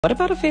What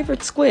about a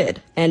favorite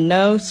squid? And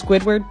no,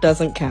 Squidward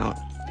doesn't count.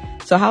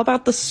 So how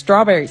about the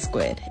strawberry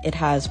squid? It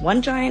has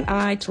one giant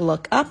eye to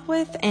look up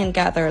with and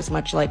gather as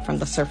much light from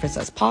the surface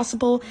as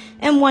possible,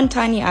 and one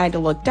tiny eye to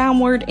look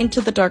downward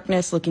into the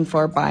darkness looking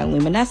for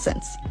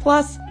bioluminescence.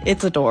 Plus,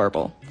 it's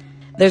adorable.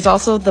 There's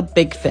also the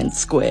big fin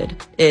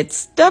squid.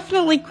 It's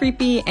definitely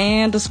creepy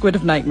and a squid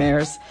of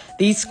nightmares.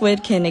 These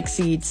squid can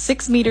exceed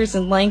 6 meters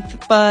in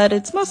length, but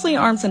it's mostly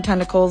arms and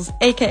tentacles,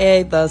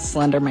 aka the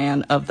Slender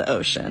Man of the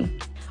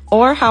ocean.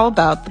 Or how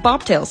about the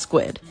bobtail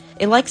squid?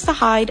 It likes to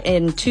hide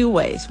in two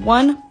ways.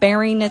 One,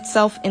 burying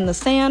itself in the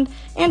sand,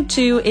 and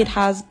two, it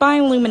has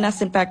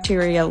bioluminescent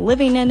bacteria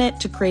living in it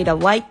to create a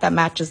light that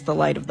matches the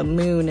light of the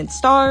moon and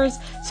stars,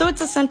 so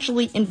it's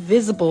essentially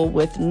invisible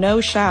with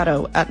no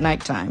shadow at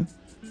nighttime.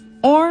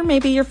 Or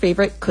maybe your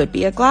favorite could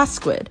be a glass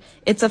squid.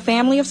 It's a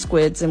family of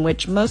squids in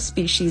which most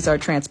species are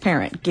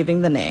transparent,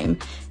 giving the name,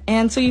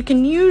 and so you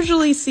can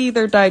usually see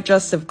their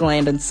digestive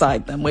gland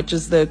inside them, which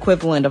is the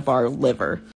equivalent of our liver.